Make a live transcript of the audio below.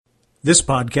This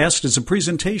podcast is a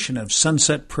presentation of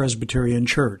Sunset Presbyterian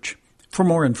Church. For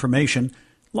more information,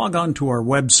 log on to our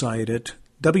website at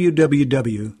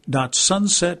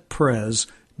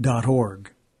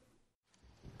www.sunsetpres.org.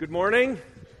 Good morning.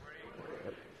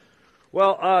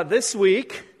 Well, this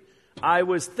week I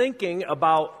was thinking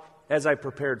about, as I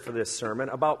prepared for this sermon,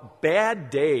 about bad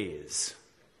days.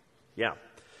 Yeah,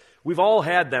 we've all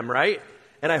had them, right?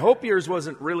 And I hope yours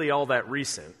wasn't really all that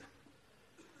recent.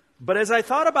 But as I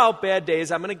thought about bad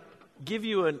days, I'm going to give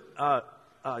you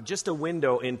just a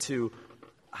window into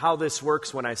how this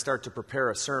works when I start to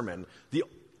prepare a sermon. The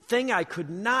thing I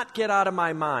could not get out of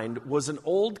my mind was an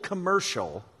old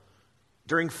commercial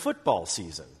during football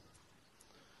season.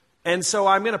 And so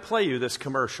I'm going to play you this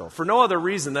commercial for no other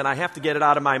reason than I have to get it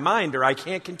out of my mind or I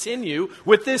can't continue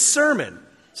with this sermon.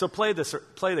 So play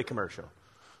the commercial.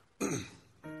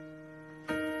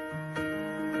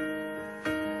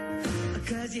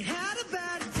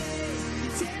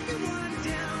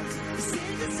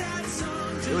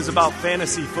 It was about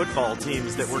fantasy football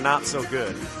teams that were not so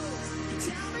good.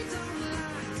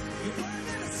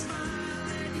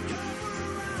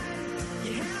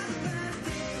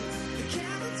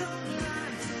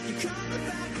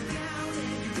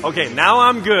 Okay, now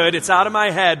I'm good. It's out of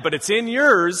my head, but it's in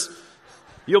yours.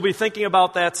 You'll be thinking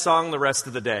about that song the rest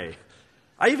of the day.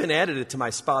 I even added it to my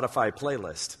Spotify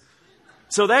playlist.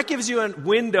 So that gives you a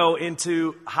window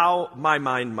into how my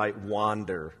mind might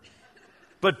wander.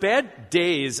 But bad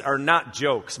days are not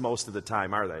jokes most of the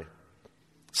time, are they?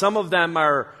 Some of them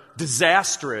are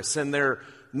disastrous, and their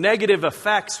negative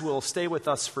effects will stay with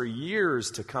us for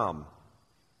years to come.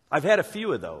 I've had a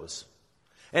few of those.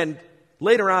 And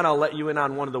later on, I'll let you in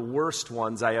on one of the worst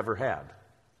ones I ever had.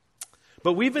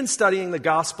 But we've been studying the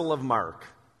Gospel of Mark,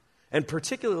 and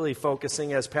particularly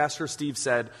focusing, as Pastor Steve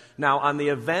said, now on the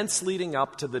events leading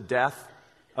up to the death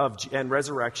and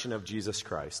resurrection of Jesus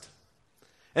Christ.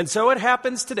 And so it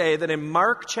happens today that in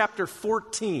Mark chapter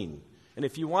 14, and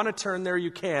if you want to turn there,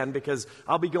 you can, because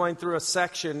I'll be going through a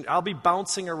section, I'll be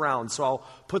bouncing around, so I'll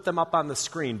put them up on the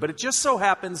screen. But it just so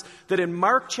happens that in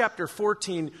Mark chapter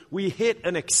 14, we hit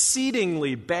an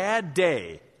exceedingly bad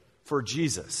day for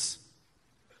Jesus.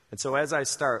 And so as I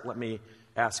start, let me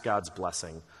ask God's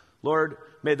blessing. Lord,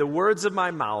 may the words of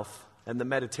my mouth and the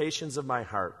meditations of my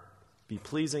heart be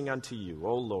pleasing unto you,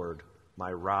 O Lord,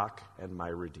 my rock and my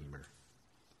redeemer.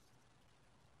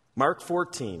 Mark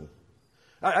 14.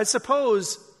 I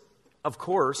suppose, of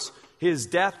course, his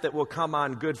death that will come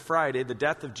on Good Friday, the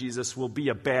death of Jesus, will be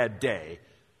a bad day.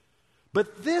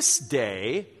 But this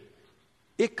day,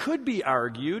 it could be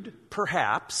argued,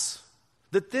 perhaps,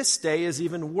 that this day is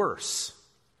even worse.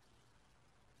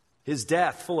 His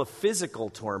death, full of physical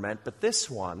torment, but this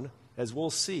one, as we'll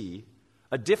see,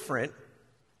 a different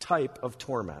type of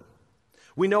torment.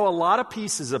 We know a lot of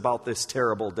pieces about this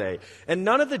terrible day, and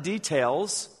none of the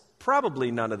details, probably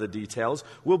none of the details,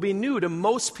 will be new to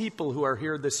most people who are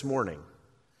here this morning.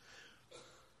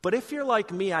 But if you're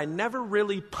like me, I never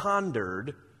really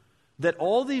pondered that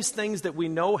all these things that we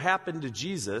know happened to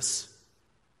Jesus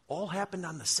all happened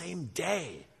on the same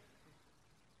day.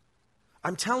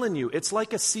 I'm telling you, it's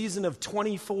like a season of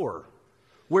 24,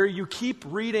 where you keep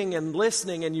reading and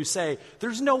listening and you say,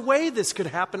 there's no way this could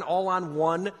happen all on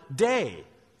one day.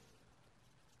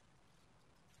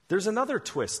 There's another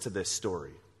twist to this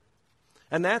story,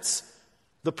 and that's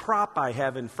the prop I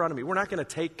have in front of me. We're not going to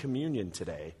take communion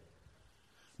today,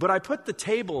 but I put the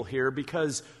table here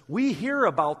because we hear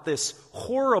about this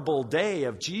horrible day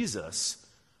of Jesus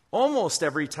almost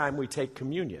every time we take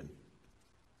communion.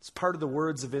 It's part of the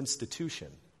words of institution.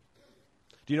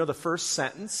 Do you know the first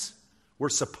sentence we're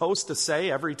supposed to say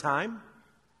every time?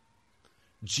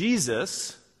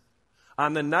 Jesus,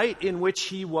 on the night in which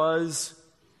he was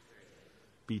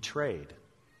betrayed.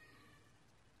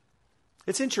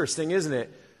 It's interesting, isn't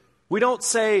it? We don't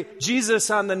say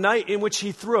Jesus on the night in which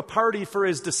he threw a party for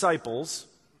his disciples.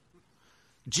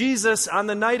 Jesus on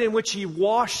the night in which he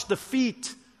washed the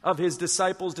feet of his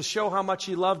disciples to show how much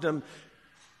he loved them.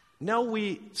 No,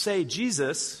 we say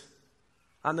Jesus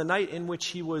on the night in which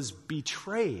he was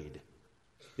betrayed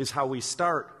is how we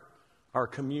start our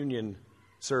communion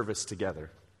service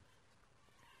together.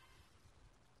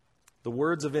 The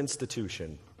words of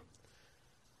institution.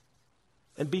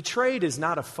 And betrayed is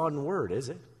not a fun word, is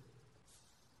it?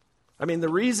 I mean, the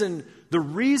reason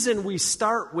we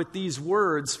start with these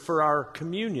words for our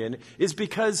communion is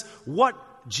because what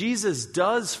Jesus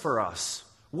does for us,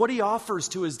 what he offers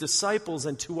to his disciples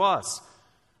and to us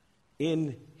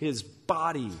in his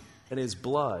body and his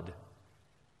blood,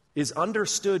 is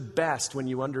understood best when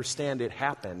you understand it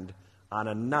happened on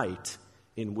a night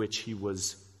in which he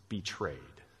was betrayed.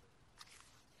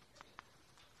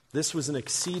 This was an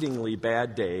exceedingly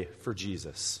bad day for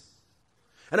Jesus.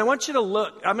 And I want you to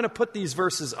look, I'm going to put these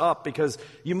verses up because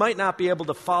you might not be able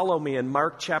to follow me in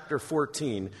Mark chapter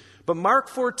 14. But Mark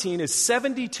 14 is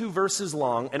 72 verses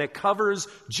long, and it covers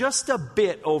just a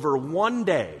bit over one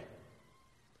day.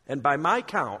 And by my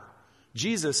count,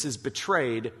 Jesus is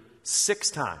betrayed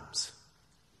 6 times.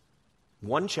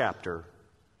 One chapter,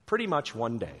 pretty much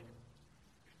one day.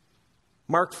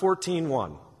 Mark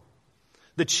 14:1.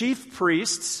 The chief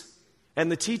priests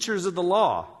and the teachers of the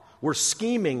law were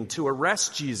scheming to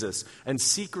arrest Jesus and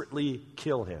secretly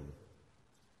kill him.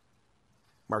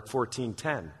 Mark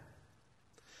 14:10.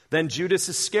 Then Judas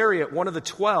Iscariot, one of the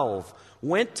 12,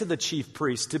 went to the chief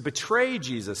priests to betray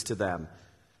Jesus to them.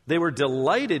 They were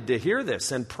delighted to hear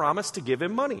this and promised to give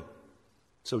him money.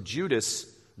 So Judas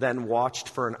then watched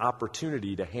for an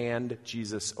opportunity to hand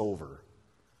Jesus over.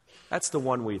 That's the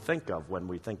one we think of when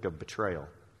we think of betrayal.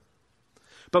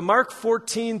 But Mark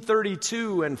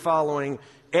 14:32 and following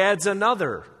adds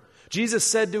another. Jesus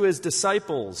said to his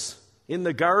disciples in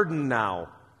the garden now,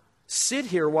 "Sit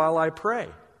here while I pray."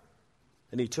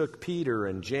 And he took Peter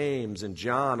and James and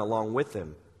John along with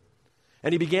him.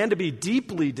 And he began to be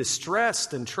deeply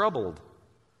distressed and troubled.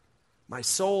 "My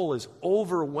soul is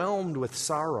overwhelmed with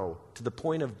sorrow to the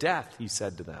point of death," he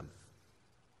said to them.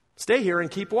 "Stay here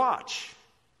and keep watch."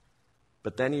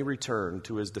 But then he returned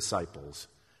to his disciples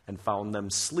and found them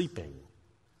sleeping.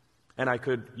 And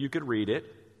you could read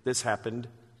it. This happened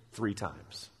 3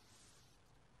 times.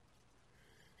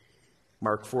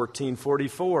 Mark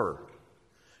 14:44.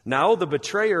 Now the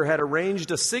betrayer had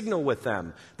arranged a signal with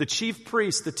them. The chief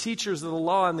priests, the teachers of the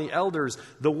law, and the elders.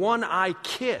 "The one I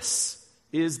kiss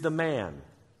is the man.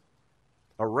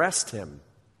 Arrest him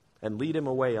and lead him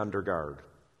away under guard."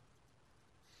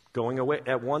 Going away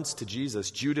at once to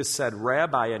Jesus, Judas said,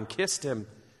 "Rabbi," and kissed him.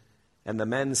 And the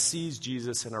men seized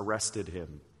Jesus and arrested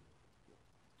him.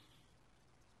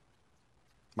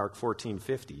 Mark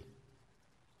 14:50.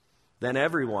 Then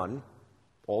everyone,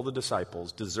 all the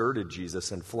disciples, deserted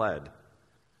Jesus and fled.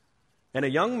 And a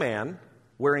young man,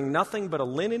 wearing nothing but a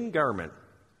linen garment,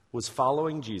 was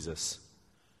following Jesus.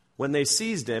 When they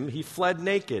seized him, he fled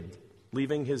naked,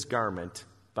 leaving his garment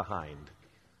behind.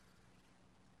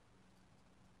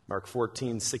 Mark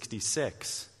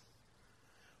 14:66.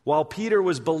 While Peter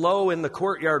was below in the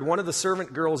courtyard, one of the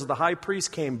servant girls of the high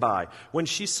priest came by. When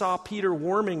she saw Peter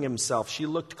warming himself, she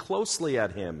looked closely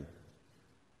at him.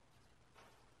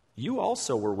 "You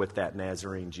also were with that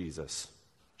Nazarene Jesus,"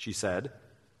 she said,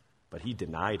 but he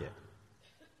denied it.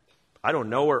 "I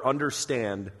don't know or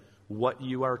understand what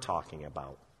you are talking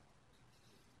about."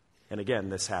 And again,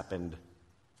 this happened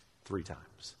 3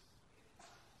 times.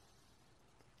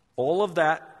 All of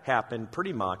that happened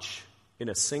pretty much in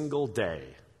a single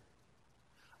day.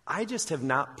 I just have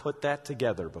not put that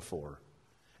together before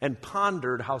and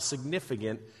pondered how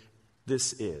significant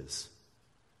this is.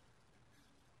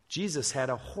 Jesus had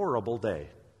a horrible day.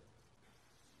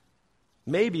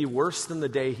 Maybe worse than the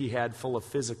day he had full of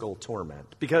physical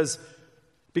torment. Because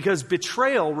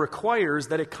betrayal requires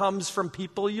that it comes from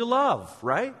people you love,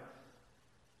 right?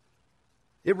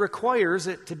 It requires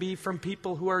it to be from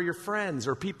people who are your friends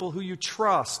or people who you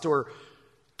trust or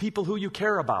people who you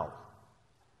care about.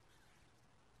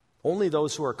 Only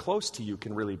those who are close to you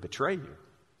can really betray you.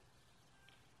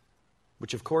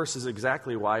 Which, of course, is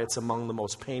exactly why it's among the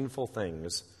most painful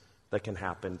things that can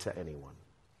happen to anyone.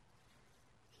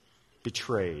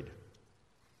 Betrayed.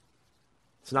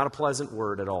 It's not a pleasant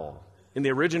word at all. In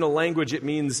the original language, it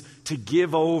means to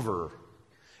give over.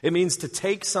 It means to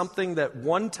take something that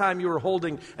one time you were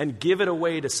holding and give it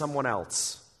away to someone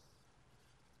else.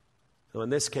 So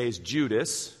in this case,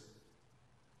 Judas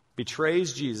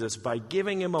betrays Jesus by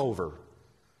giving him over.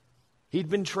 He'd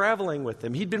been traveling with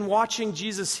him. He'd been watching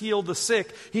Jesus heal the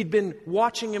sick. He'd been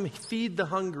watching him feed the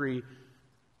hungry.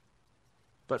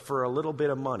 But for a little bit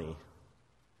of money,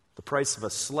 the price of a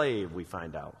slave, we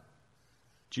find out,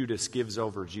 Judas gives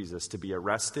over Jesus to be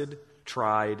arrested,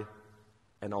 tried,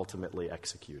 and ultimately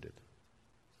executed.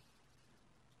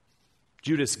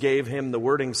 Judas gave him, the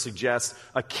wording suggests,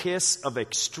 a kiss of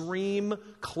extreme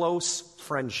close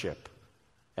friendship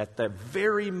at the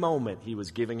very moment he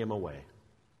was giving him away.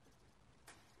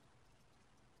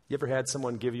 You ever had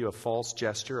someone give you a false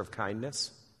gesture of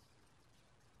kindness?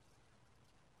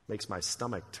 Makes my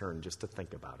stomach turn just to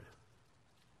think about it.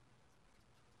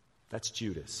 That's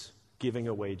Judas, giving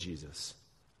away Jesus.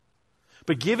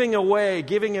 But giving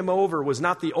him over was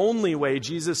not the only way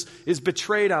Jesus is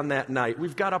betrayed on that night.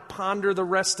 We've got to ponder the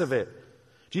rest of it.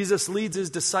 Jesus leads his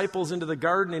disciples into the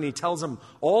garden and he tells them,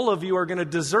 "All of you are going to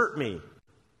desert me."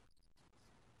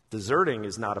 Deserting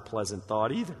is not a pleasant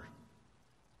thought either.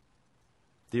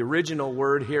 The original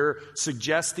word here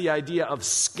suggests the idea of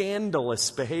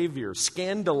scandalous behavior.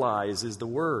 Scandalize is the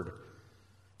word.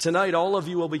 Tonight, all of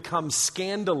you will become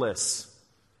scandalous,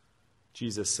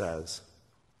 Jesus says.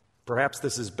 Perhaps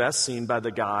this is best seen by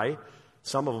the guy.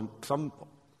 Some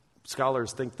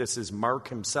scholars think this is Mark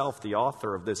himself, the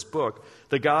author of this book.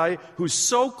 The guy who's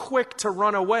so quick to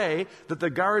run away that the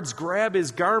guards grab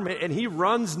his garment and he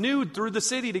runs nude through the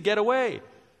city to get away.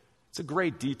 It's a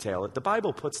great detail. The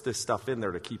Bible puts this stuff in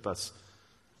there to keep us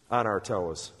on our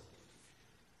toes.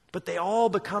 But they all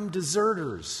become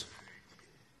deserters.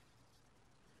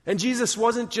 And Jesus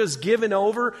wasn't just given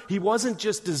over, he wasn't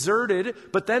just deserted,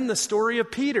 but then the story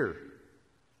of Peter.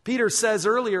 Peter says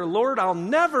earlier, Lord, I'll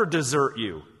never desert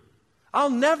you. I'll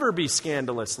never be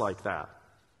scandalous like that.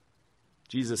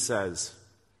 Jesus says,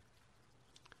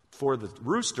 before the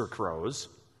rooster crows,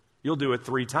 you'll do it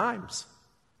 3 times.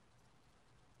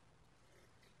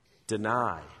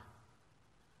 Deny.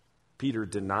 Peter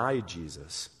denied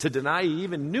Jesus. To deny he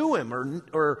even knew him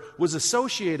or was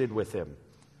associated with him.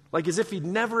 Like as if he'd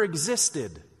never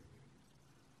existed.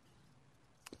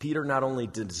 Peter not only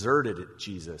deserted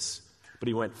Jesus, but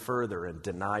he went further and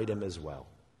denied him as well.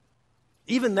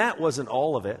 Even that wasn't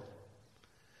all of it.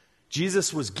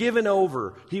 Jesus was given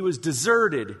over, he was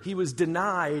deserted, he was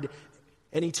denied,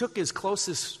 and he took his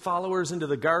closest followers into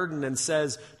the garden and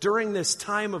says, during this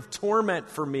time of torment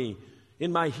for me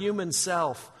in my human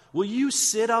self, will you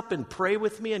sit up and pray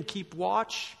with me and keep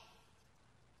watch?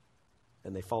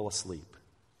 And they fall asleep.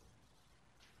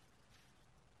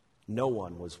 No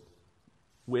one was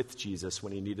with Jesus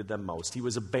when he needed them most. He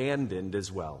was abandoned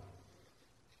as well.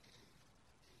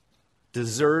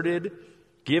 Deserted,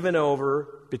 given over,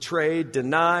 betrayed,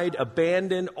 denied,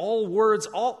 abandoned, all words,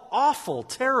 all awful,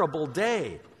 terrible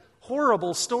day.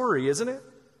 Horrible story, isn't it?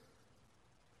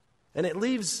 And it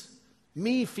leaves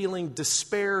me feeling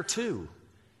despair too,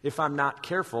 if I'm not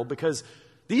careful, because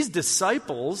these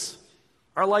disciples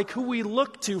are like who we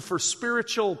look to for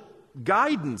spiritual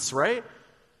guidance, right?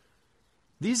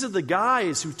 These are the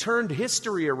guys who turned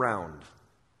history around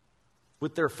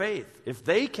with their faith. If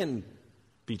they can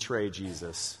betray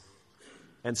Jesus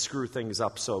and screw things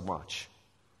up so much,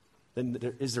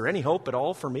 then is there any hope at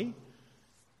all for me?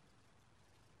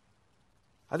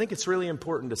 I think it's really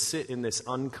important to sit in this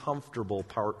uncomfortable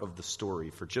part of the story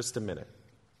for just a minute,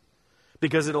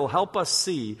 because it'll help us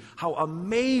see how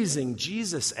amazing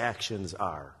Jesus' actions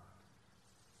are.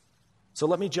 So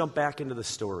let me jump back into the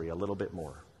story a little bit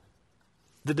more.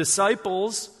 The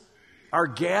disciples are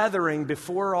gathering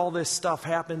before all this stuff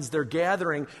happens. They're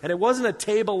gathering, and it wasn't a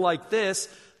table like this.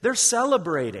 They're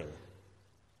celebrating.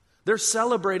 They're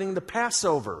celebrating the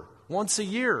Passover once a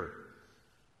year.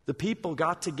 The people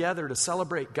got together to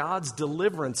celebrate God's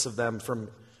deliverance of them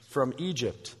from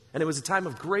Egypt. And it was a time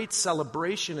of great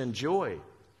celebration and joy.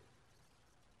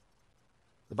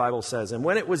 The Bible says, and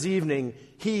when it was evening,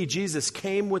 he, Jesus,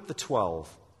 came with the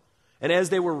 12. And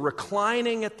as they were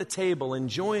reclining at the table,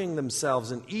 enjoying themselves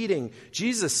and eating,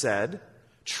 Jesus said,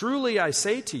 truly I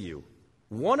say to you,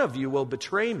 one of you will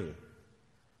betray me,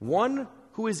 one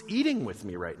who is eating with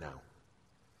me right now.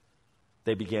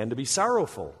 They began to be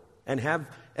sorrowful and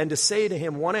to say to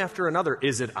him one after another,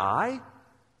 is it I?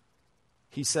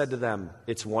 He said to them,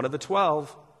 it's one of the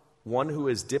 12, one who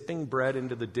is dipping bread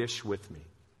into the dish with me.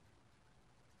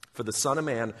 For the Son of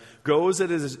Man goes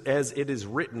as it is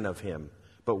written of him.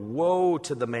 But woe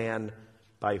to the man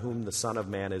by whom the Son of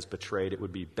Man is betrayed. It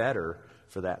would be better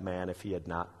for that man if he had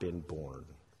not been born.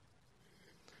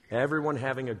 Everyone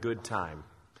having a good time,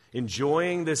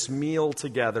 enjoying this meal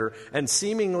together, and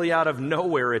seemingly out of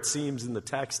nowhere, it seems in the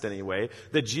text anyway,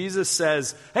 that Jesus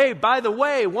says, hey, by the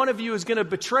way, one of you is going to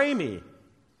betray me.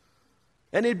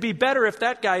 And it'd be better if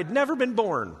that guy had never been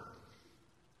born.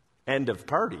 End of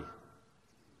party.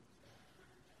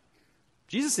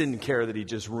 Jesus didn't care that he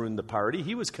just ruined the party.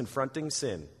 He was confronting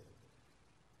sin.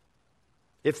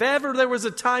 If ever there was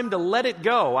a time to let it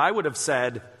go, I would have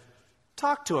said,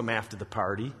 talk to him after the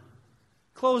party.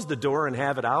 Close the door and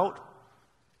have it out.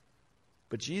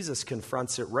 But Jesus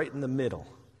confronts it right in the middle.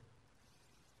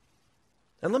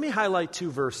 And let me highlight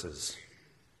 2 verses.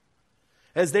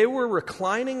 As they were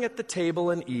reclining at the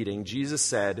table and eating, Jesus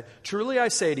said, truly I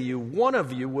say to you, one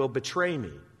of you will betray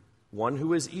me, one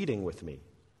who is eating with me.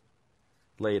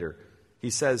 Later, he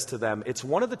says to them, it's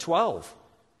one of the 12,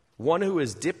 one who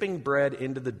is dipping bread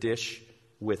into the dish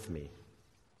with me.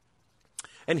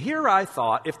 And here I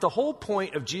thought, if the whole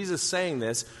point of Jesus saying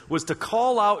this was to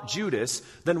call out Judas,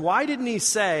 then why didn't he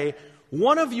say,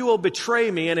 one of you will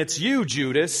betray me and it's you,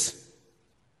 Judas?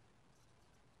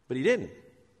 But he didn't.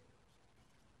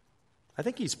 I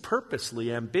think he's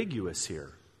purposely ambiguous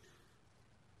here.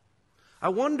 I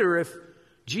wonder if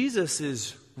Jesus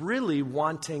is really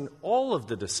wanting all of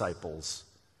the disciples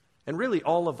and really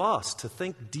all of us to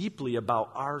think deeply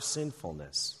about our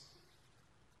sinfulness.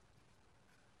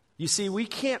 You see, we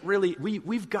can't really,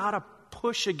 we've got to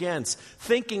push against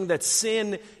thinking that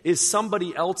sin is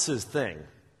somebody else's thing.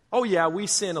 Oh yeah, we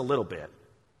sin a little bit.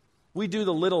 We do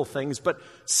the little things, but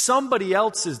somebody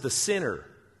else is the sinner.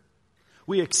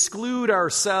 We exclude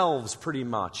ourselves pretty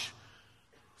much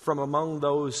from among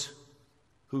those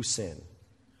who sin,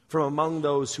 from among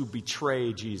those who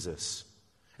betray Jesus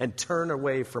and turn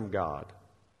away from God.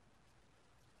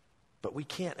 But we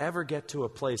can't ever get to a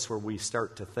place where we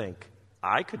start to think,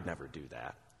 I could never do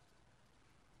that.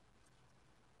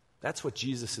 That's what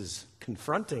Jesus is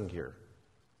confronting here.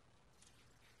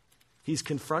 He's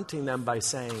confronting them by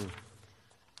saying,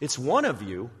 it's one of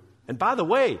you. And by the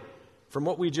way, from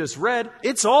what we just read,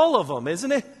 it's all of them,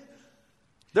 isn't it?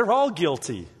 They're all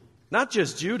guilty, not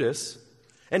just Judas.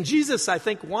 And Jesus, I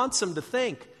think, wants them to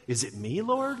think, is it me,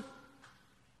 Lord?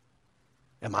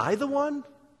 Am I the one?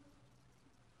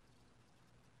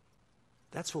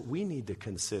 That's what we need to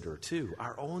consider, too,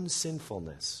 our own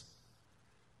sinfulness.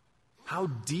 How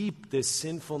deep this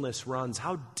sinfulness runs,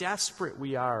 how desperate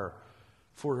we are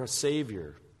for a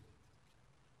Savior,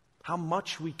 how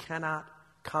much we cannot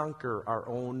conquer our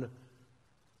own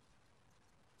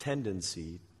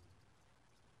tendency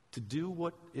to do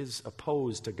what is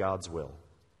opposed to God's will.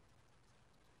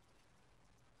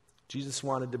 Jesus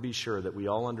wanted to be sure that we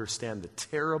all understand the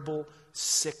terrible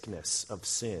sickness of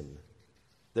sin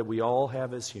that we all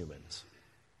have as humans,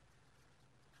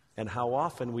 and how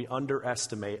often we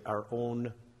underestimate our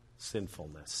own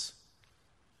sinfulness.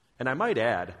 And I might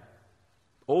add,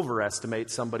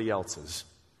 overestimate somebody else's.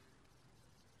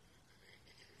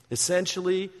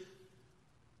 Essentially,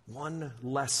 one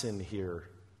lesson here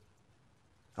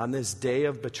on this day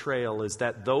of betrayal is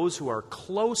that those who are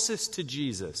closest to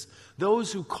Jesus,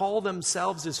 those who call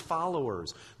themselves his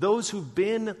followers, those who've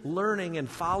been learning and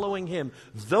following him,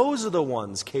 those are the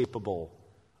ones capable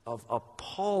of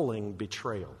appalling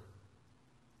betrayal.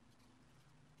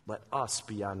 Let us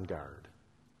be on guard,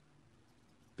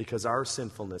 because our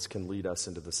sinfulness can lead us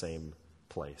into the same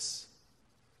place.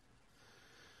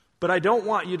 But I don't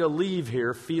want you to leave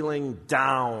here feeling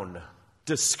down,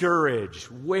 discouraged,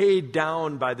 weighed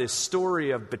down by this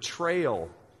story of betrayal.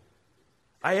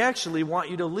 I actually want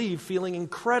you to leave feeling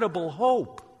incredible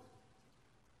hope,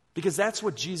 because that's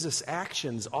what Jesus'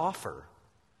 actions offer.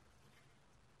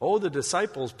 Oh, the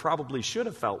disciples probably should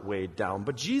have felt weighed down,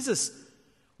 but Jesus,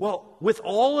 well, with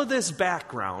all of this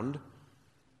background,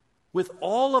 with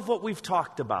all of what we've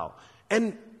talked about,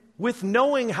 and with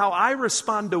knowing how I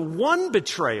respond to one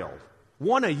betrayal,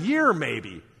 one a year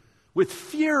maybe, with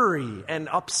fury and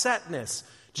upsetness,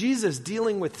 Jesus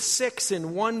dealing with 6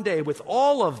 in one day, with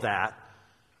all of that,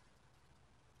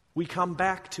 we come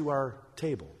back to our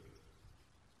table.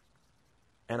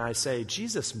 And I say,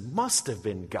 Jesus must have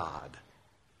been God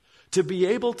to be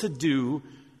able to do,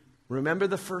 remember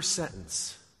the first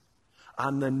sentence,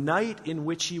 on the night in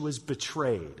which he was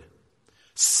betrayed,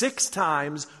 6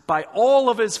 times by all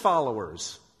of his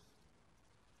followers.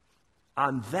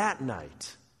 On that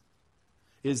night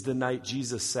is the night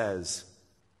Jesus says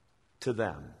to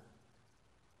them,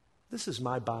 this is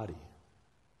my body,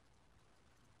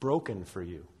 broken for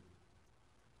you.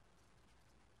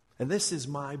 And this is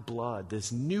my blood,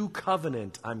 this new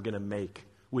covenant I'm going to make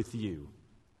with you.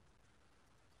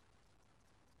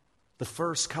 The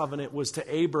first covenant was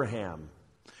to Abraham,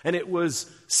 and it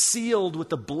was sealed with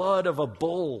the blood of a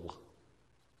bull.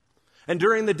 And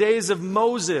during the days of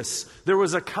Moses, there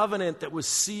was a covenant that was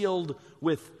sealed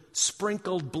with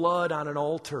sprinkled blood on an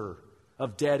altar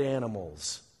of dead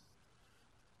animals.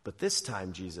 But this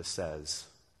time, Jesus says,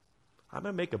 I'm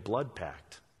going to make a blood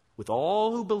pact with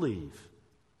all who believe,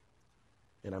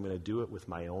 and I'm going to do it with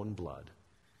my own blood.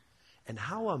 And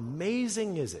how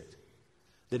amazing is it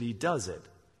that he does it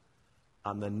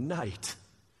on the night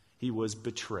he was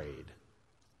betrayed?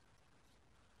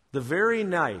 The very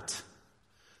night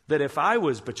that if I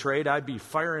was betrayed, I'd be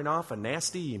firing off a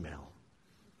nasty email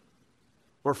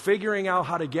or figuring out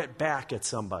how to get back at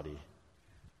somebody.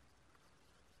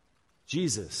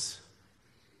 Jesus,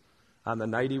 on the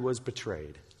night he was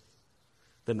betrayed,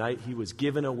 the night he was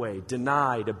given away,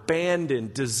 denied,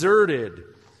 abandoned, deserted,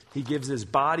 he gives his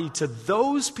body to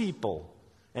those people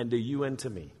and to you and to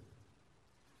me.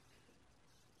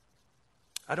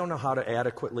 I don't know how to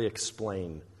adequately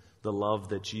explain the love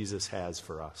that Jesus has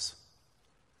for us.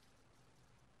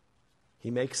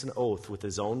 He makes an oath with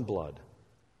his own blood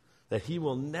that he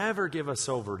will never give us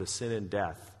over to sin and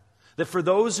death. That for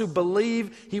those who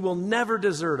believe, he will never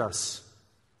desert us.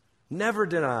 never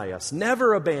deny us,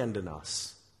 never abandon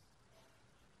us.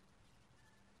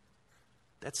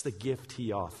 That's the gift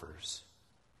he offers.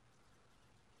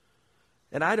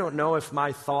 And I don't know if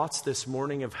my thoughts this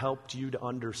morning have helped you to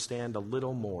understand a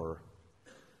little more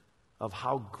of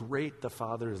how great the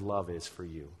Father's love is for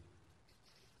you.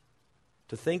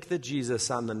 To think that Jesus,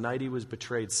 on the night he was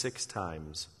betrayed 6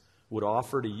 times, would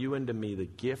offer to you and to me the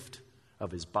gift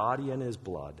of his body and his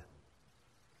blood,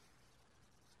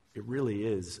 it really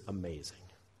is amazing.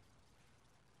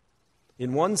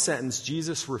 In one sentence,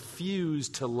 Jesus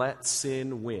refused to let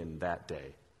sin win that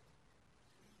day.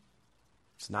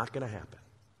 It's not going to happen.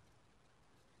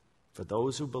 For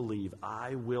those who believe,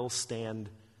 I will stand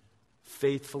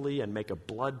faithfully and make a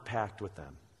blood pact with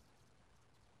them.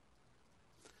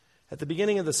 At the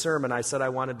beginning of the sermon, I said I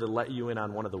wanted to let you in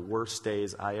on one of the worst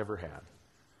days I ever had.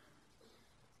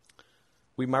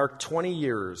 We marked 20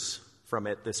 years from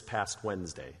it this past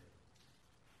Wednesday.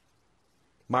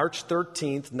 March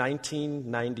 13th,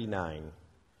 1999,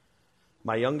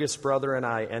 my youngest brother and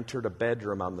I entered a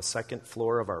bedroom on the 2nd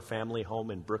floor of our family home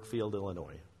in Brookfield,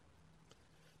 Illinois,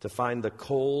 to find the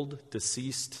cold,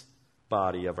 deceased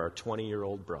body of our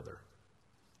 20-year-old brother,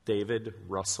 David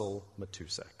Russell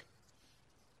Matusek.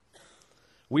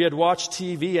 We had watched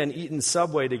TV and eaten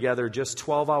Subway together just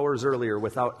 12 hours earlier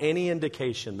without any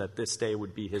indication that this day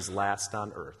would be his last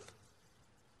on earth.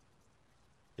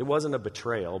 It wasn't a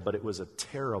betrayal, but it was a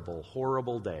terrible,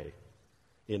 horrible day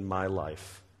in my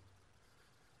life.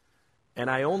 And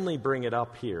I only bring it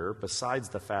up here, besides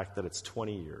the fact that it's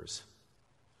 20 years,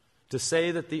 to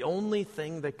say that the only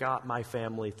thing that got my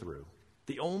family through,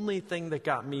 the only thing that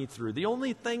got me through, the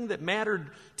only thing that mattered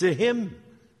to him,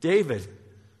 David,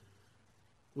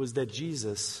 was that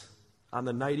Jesus, on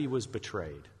the night he was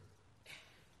betrayed,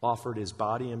 offered his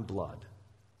body and blood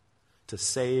to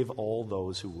save all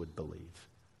those who would believe.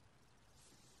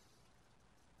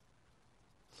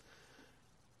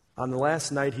 On the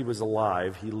last night he was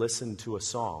alive, he listened to a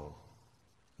song.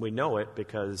 We know it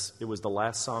because it was the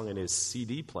last song in his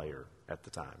CD player at the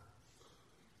time.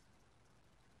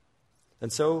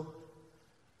 And so,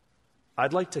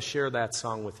 I'd like to share that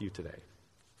song with you today.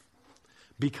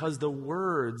 Because the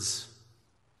words,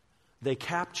 they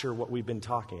capture what we've been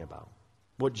talking about.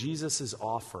 What Jesus is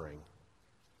offering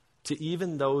to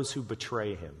even those who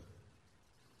betray him.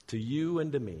 To you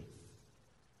and to me.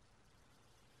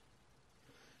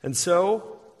 And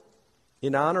so,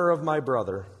 in honor of my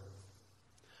brother,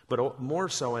 but more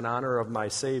so in honor of my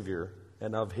Savior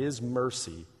and of his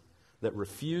mercy that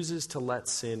refuses to let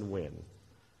sin win,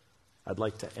 I'd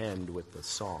like to end with the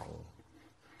song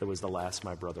that was the last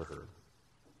my brother heard.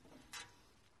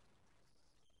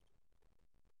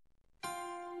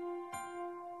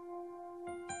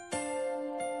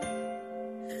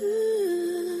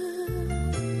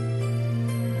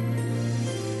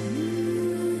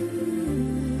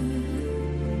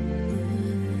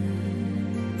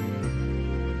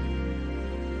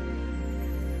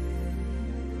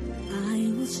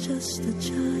 Just a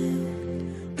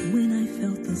child when I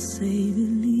felt the Savior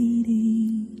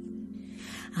leading.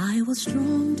 I was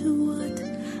drawn to what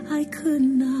I could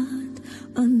not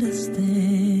understand.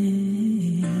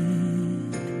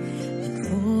 And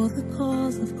for the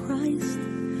cause of Christ,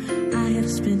 I have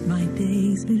spent my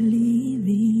days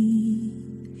believing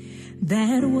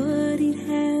that what he'd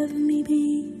have me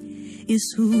be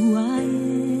is who I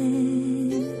am.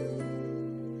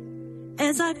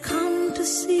 As I come to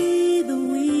see the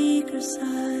weaker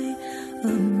side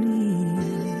of me,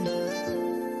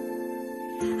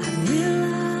 I've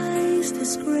realized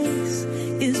his grace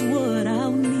is what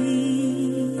I'll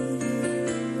need.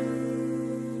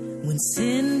 When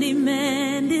sin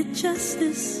demanded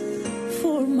justice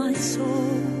for my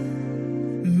soul,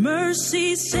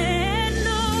 mercy said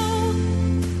no.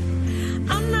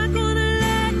 I'm not gonna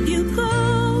let you go.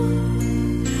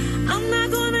 I'm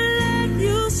not gonna let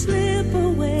you slip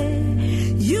away.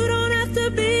 You don't have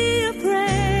to be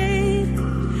afraid.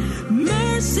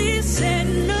 Mercy said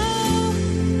no.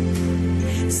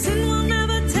 Sin will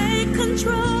never take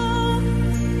control.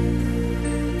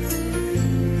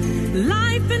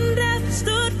 Life and death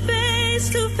stood face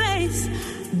to face.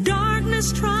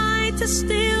 Darkness tried to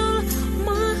steal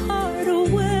my heart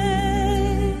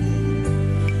away.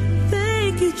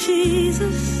 Thank you,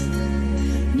 Jesus.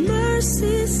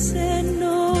 Mercy said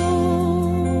no.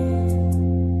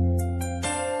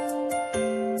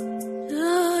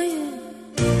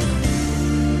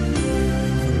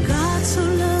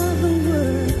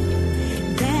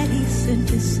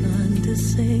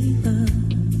 Save us.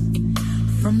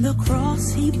 From the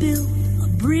cross he built a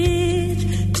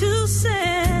bridge to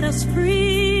set us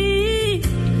free.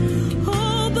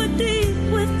 Oh, but deep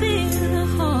within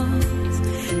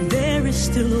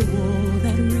still a war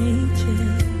that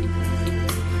rages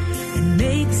and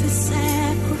makes a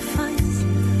sacrifice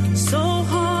so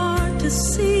hard to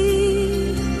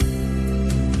see.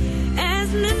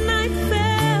 As midnight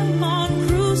fell on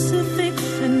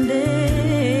crucifixion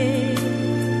day,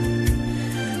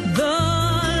 the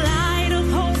light of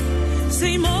hope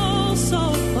seemed oh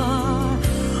so far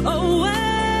away,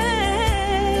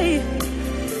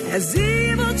 as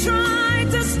evil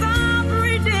tried to stop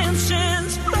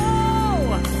redemption's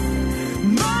flow.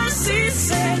 Mercy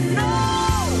said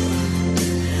no,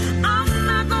 I'm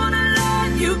not gonna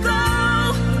let you go,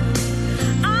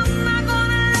 I'm not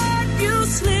gonna let you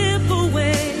slip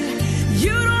away,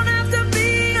 you don't have to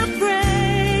be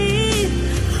afraid.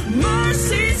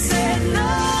 Mercy said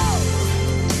no,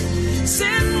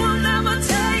 sin will never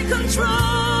take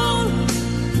control.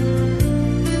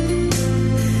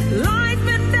 Life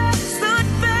and death stood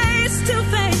face to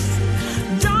face,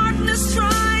 darkness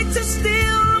tried to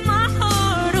steal my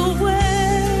heart away.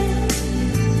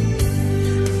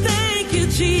 Thank you,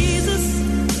 Jesus,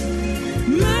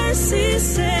 mercy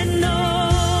said no.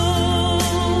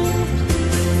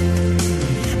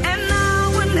 And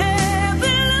now when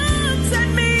heaven looks at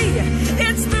me,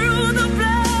 it's through the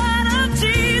blood of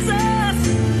Jesus,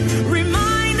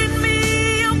 reminding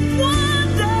me of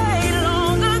one day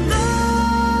long ago.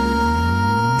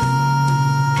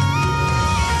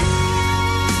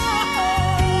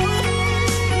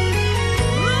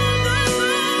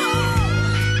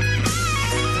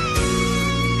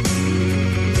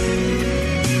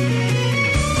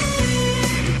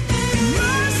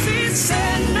 Mercy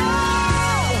said no,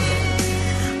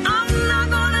 I'm not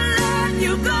gonna let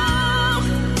you go,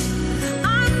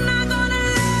 I'm not gonna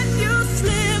let you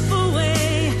slip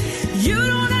away, you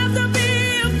don't have to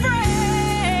be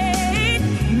afraid.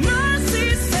 Mercy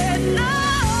said no,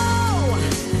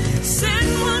 sin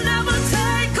will never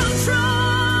take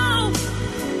control.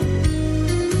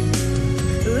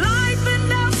 Life and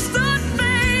death stood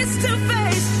face to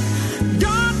face,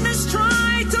 darkness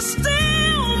tried to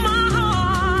steal my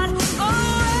heart away.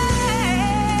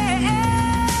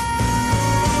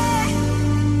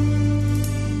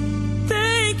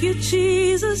 Thank you,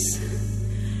 Jesus,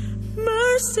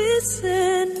 mercy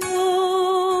said no.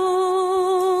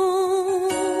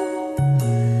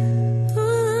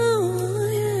 Oh,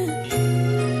 yeah.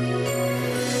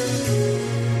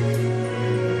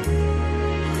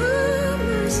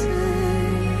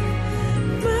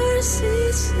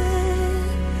 Mercy said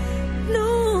no.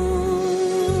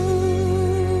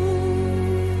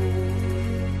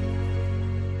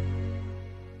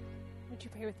 Would you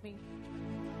pray with me?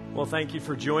 Well, thank you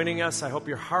for joining us. I hope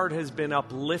your heart has been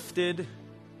uplifted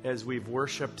as we've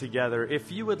worshiped together.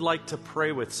 If you would like to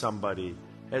pray with somebody,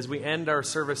 as we end our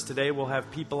service today, we'll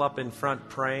have people up in front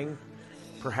praying.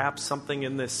 Perhaps something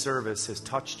in this service has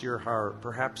touched your heart.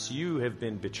 Perhaps you have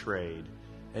been betrayed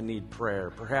and need prayer.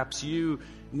 Perhaps you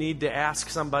need to ask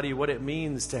somebody what it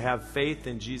means to have faith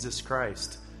in Jesus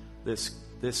Christ,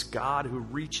 this God who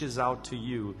reaches out to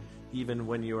you even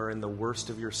when you are in the worst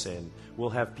of your sin.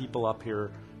 We'll have people up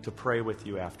here to pray with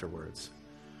you afterwards.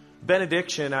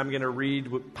 Benediction, I'm going to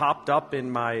read what popped up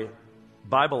in my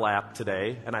Bible app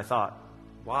today, and I thought,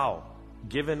 wow,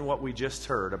 given what we just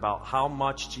heard about how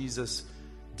much Jesus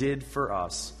did for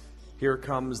us, here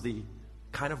comes the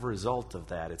kind of result of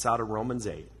that. It's out of Romans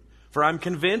 8. For I'm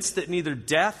convinced that neither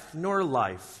death nor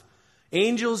life,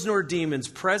 angels nor demons,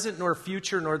 present nor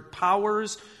future, nor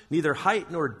powers, neither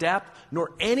height nor depth,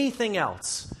 nor anything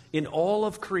else in all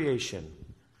of creation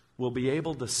will be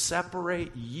able to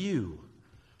separate you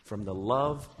from the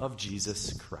love of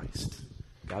Jesus Christ.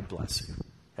 God bless you.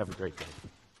 Have a great day.